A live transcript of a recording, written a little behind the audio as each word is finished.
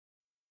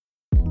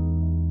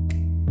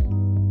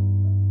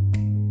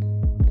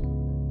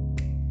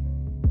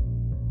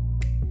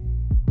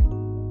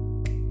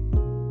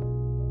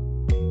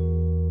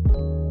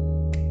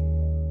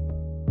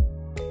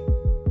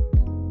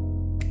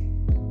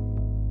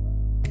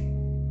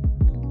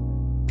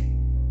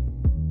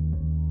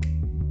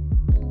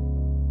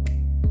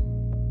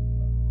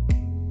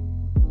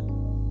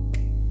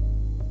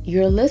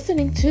You're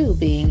listening to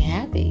Being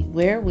Happy,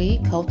 where we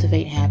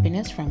cultivate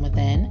happiness from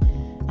within.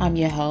 I'm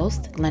your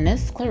host,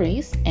 Glennis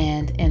Clarice,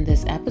 and in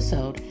this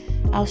episode,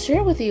 I'll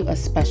share with you a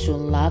special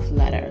love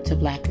letter to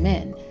Black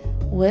men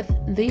with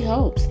the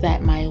hopes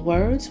that my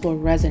words will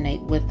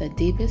resonate with the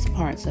deepest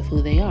parts of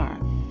who they are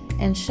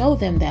and show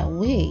them that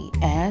we,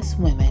 as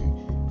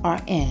women,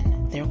 are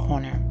in their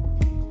corner.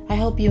 I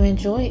hope you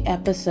enjoy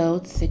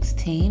episode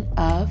 16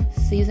 of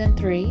season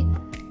 3,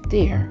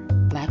 Dear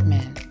Black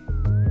Men.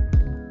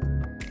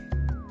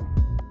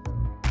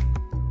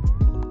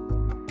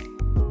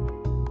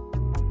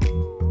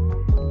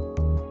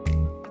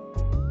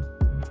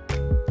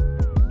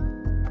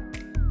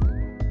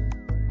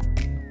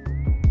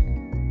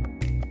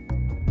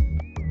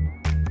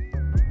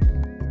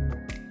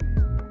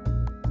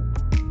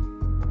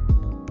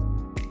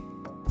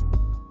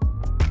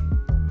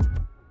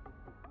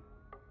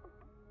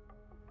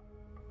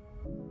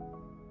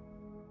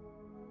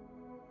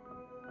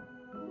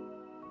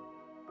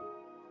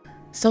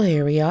 So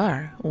here we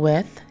are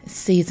with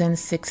season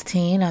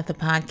 16 of the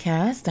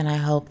podcast, and I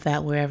hope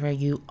that wherever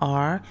you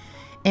are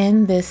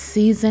in this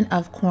season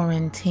of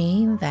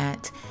quarantine,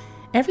 that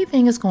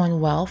everything is going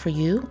well for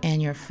you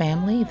and your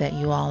family, that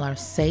you all are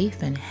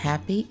safe and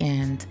happy,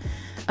 and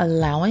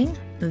allowing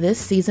this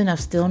season of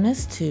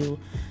stillness to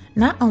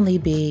not only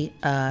be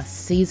a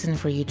season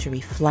for you to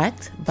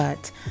reflect,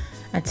 but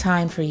a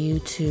time for you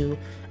to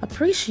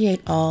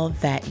appreciate all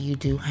that you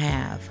do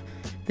have.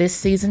 This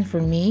season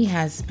for me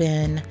has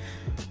been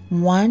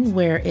one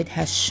where it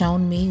has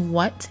shown me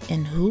what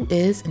and who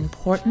is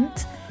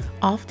important.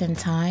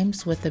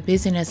 Oftentimes, with the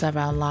busyness of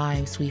our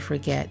lives, we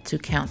forget to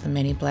count the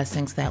many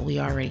blessings that we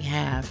already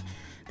have.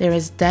 There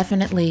is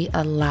definitely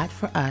a lot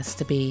for us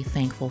to be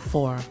thankful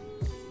for.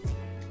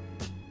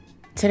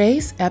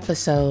 Today's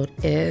episode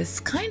is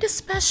kind of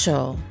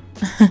special.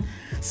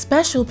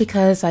 Special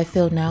because I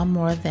feel now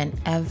more than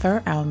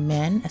ever our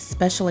men,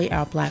 especially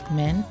our Black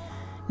men,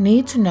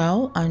 need to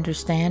know,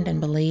 understand, and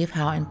believe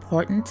how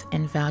important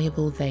and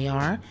valuable they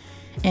are,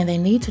 and they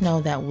need to know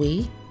that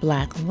we,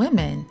 Black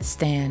women,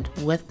 stand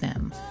with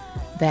them,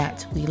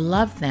 that we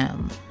love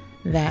them,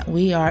 that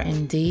we are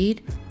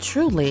indeed,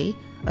 truly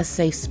a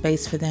safe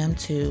space for them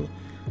to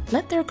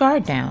let their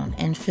guard down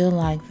and feel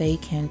like they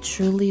can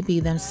truly be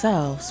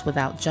themselves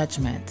without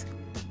judgment.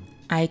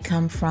 I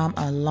come from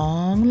a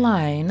long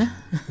line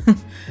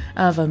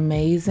of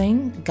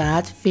amazing,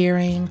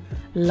 God-fearing,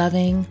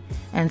 loving,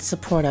 and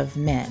supportive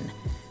men.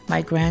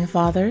 My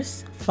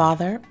grandfathers,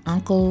 father,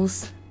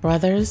 uncles,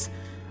 brothers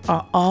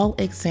are all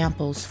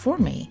examples for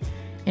me.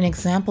 An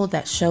example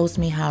that shows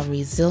me how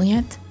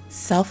resilient,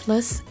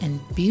 selfless, and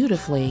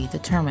beautifully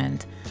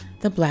determined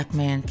the Black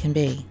man can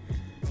be.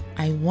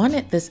 I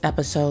wanted this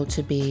episode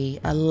to be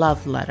a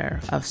love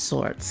letter of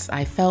sorts.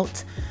 I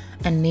felt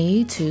a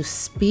need to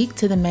speak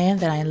to the man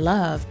that I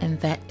love, and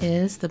that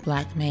is the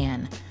Black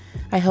man.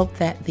 I hope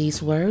that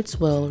these words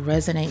will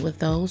resonate with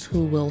those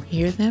who will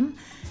hear them.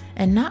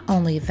 And not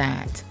only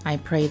that, I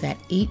pray that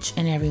each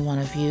and every one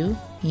of you,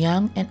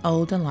 young and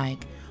old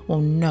alike,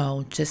 will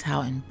know just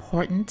how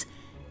important,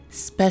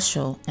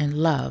 special, and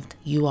loved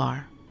you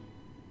are.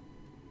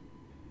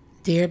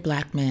 Dear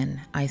Black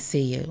men, I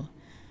see you.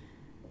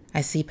 I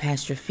see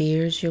past your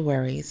fears, your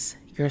worries,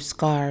 your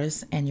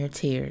scars, and your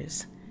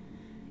tears.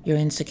 Your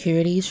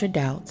insecurities, your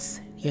doubts,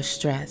 your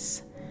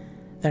stress,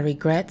 the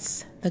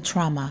regrets, the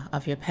trauma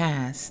of your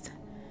past.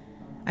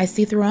 I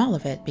see through all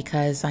of it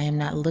because I am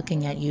not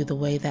looking at you the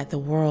way that the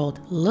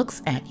world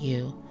looks at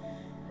you,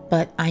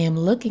 but I am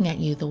looking at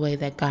you the way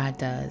that God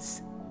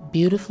does,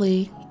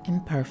 beautifully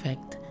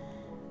imperfect,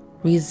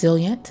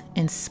 resilient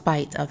in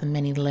spite of the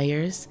many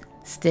layers,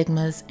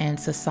 stigmas, and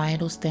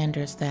societal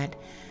standards that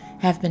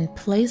have been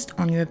placed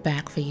on your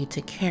back for you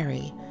to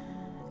carry.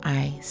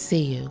 I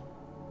see you.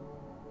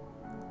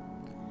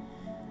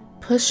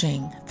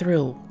 Pushing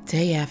through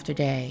day after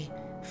day,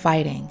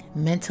 fighting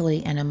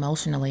mentally and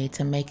emotionally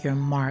to make your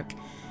mark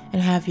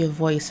and have your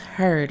voice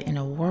heard in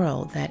a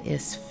world that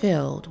is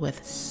filled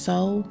with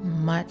so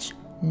much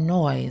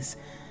noise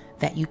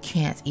that you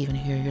can't even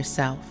hear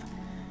yourself.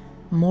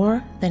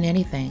 More than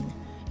anything,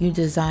 you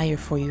desire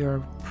for your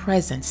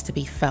presence to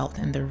be felt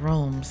in the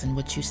rooms in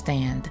which you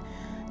stand,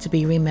 to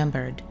be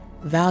remembered,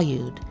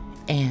 valued,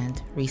 and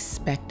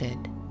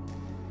respected.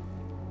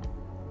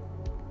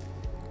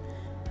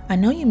 I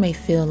know you may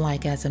feel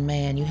like as a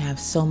man you have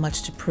so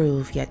much to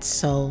prove, yet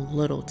so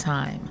little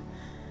time.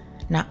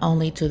 Not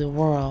only to the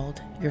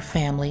world, your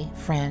family,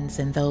 friends,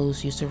 and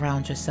those you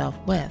surround yourself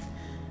with,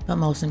 but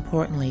most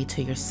importantly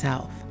to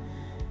yourself.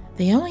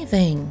 The only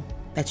thing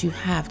that you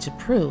have to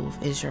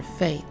prove is your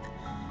faith,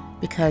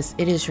 because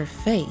it is your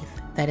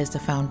faith that is the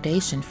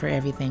foundation for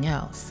everything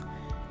else.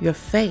 Your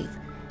faith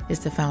is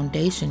the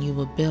foundation you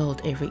will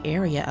build every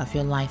area of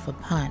your life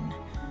upon.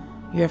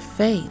 Your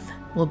faith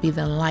will be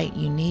the light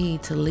you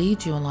need to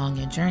lead you along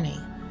your journey.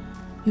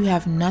 You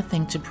have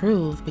nothing to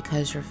prove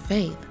because your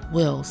faith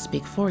will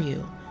speak for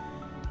you.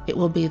 It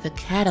will be the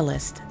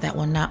catalyst that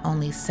will not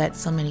only set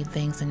so many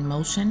things in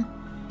motion,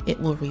 it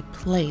will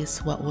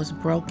replace what was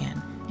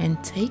broken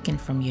and taken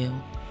from you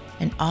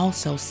and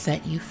also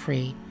set you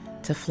free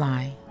to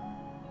fly.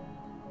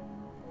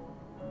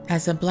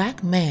 As a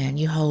Black man,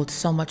 you hold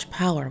so much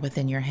power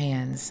within your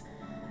hands,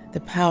 the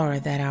power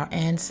that our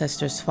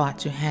ancestors fought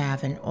to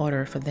have in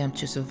order for them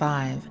to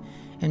survive,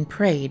 and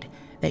prayed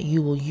that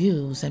you will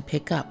use and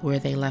pick up where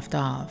they left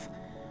off.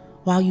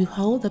 While you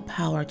hold the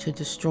power to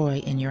destroy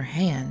in your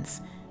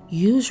hands,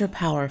 use your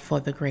power for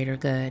the greater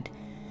good.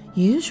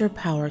 Use your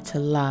power to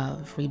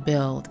love,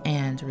 rebuild,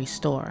 and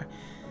restore,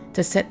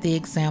 to set the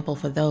example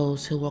for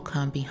those who will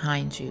come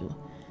behind you,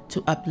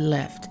 to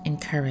uplift,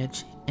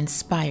 encourage,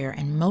 inspire,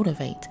 and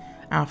motivate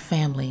our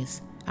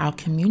families, our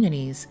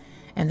communities,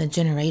 and the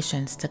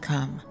generations to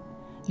come.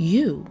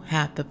 You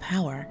have the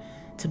power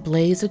to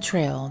blaze a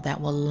trail that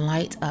will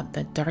light up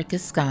the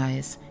darkest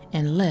skies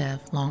and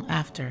live long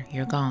after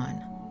you're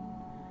gone.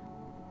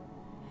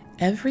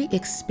 Every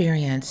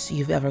experience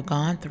you've ever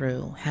gone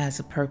through has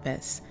a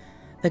purpose.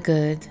 The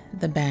good,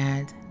 the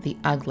bad, the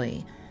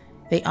ugly.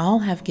 They all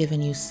have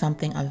given you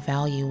something of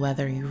value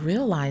whether you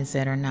realize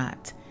it or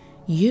not.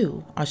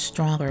 You are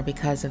stronger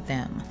because of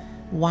them,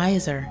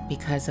 wiser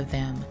because of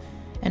them,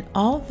 and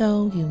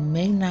although you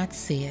may not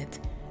see it,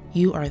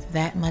 you are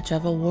that much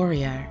of a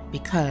warrior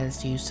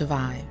because you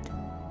survived.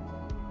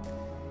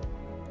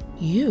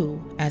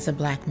 You, as a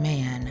Black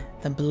man,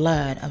 the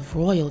blood of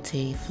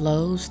royalty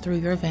flows through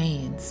your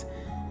veins.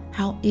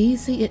 How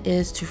easy it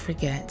is to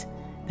forget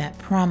that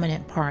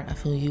prominent part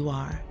of who you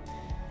are.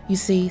 You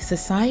see,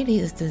 society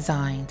is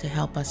designed to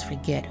help us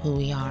forget who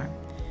we are.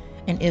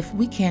 And if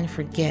we can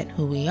forget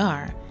who we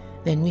are,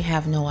 then we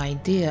have no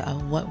idea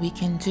of what we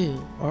can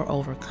do or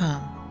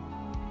overcome.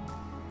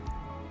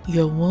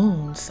 Your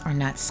wounds are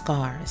not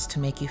scars to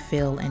make you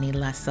feel any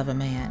less of a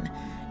man.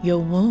 Your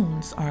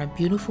wounds are a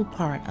beautiful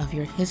part of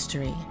your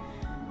history,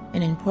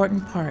 an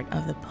important part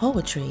of the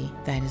poetry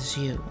that is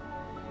you.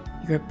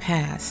 Your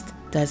past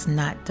does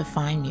not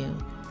define you.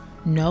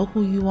 Know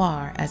who you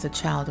are as a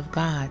child of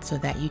God so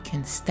that you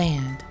can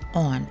stand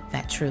on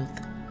that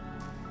truth.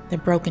 The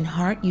broken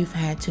heart you've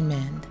had to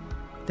mend,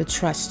 the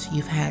trust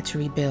you've had to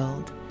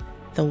rebuild,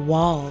 the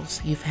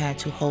walls you've had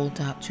to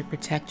hold up to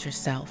protect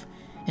yourself,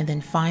 and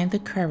then find the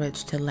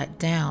courage to let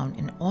down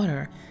in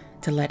order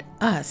to let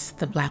us,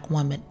 the Black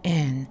woman,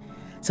 in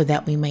so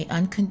that we may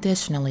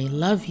unconditionally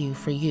love you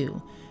for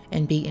you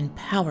and be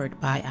empowered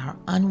by our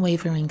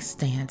unwavering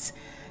stance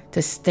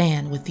to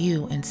stand with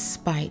you in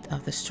spite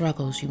of the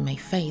struggles you may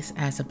face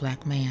as a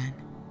Black man.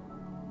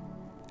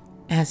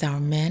 As our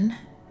men,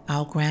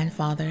 our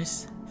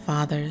grandfathers,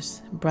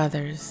 fathers,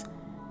 brothers,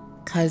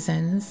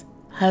 cousins,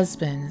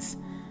 husbands,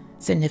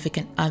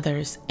 significant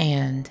others,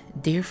 and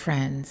dear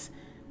friends,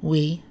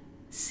 we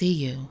see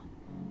you.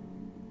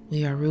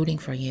 We are rooting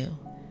for you.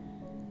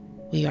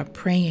 We are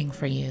praying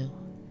for you.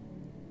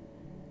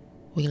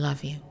 We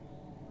love you.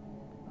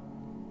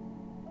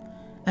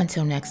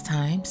 Until next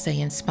time, stay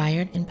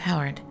inspired,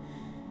 empowered,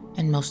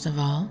 and most of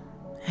all,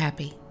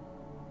 happy.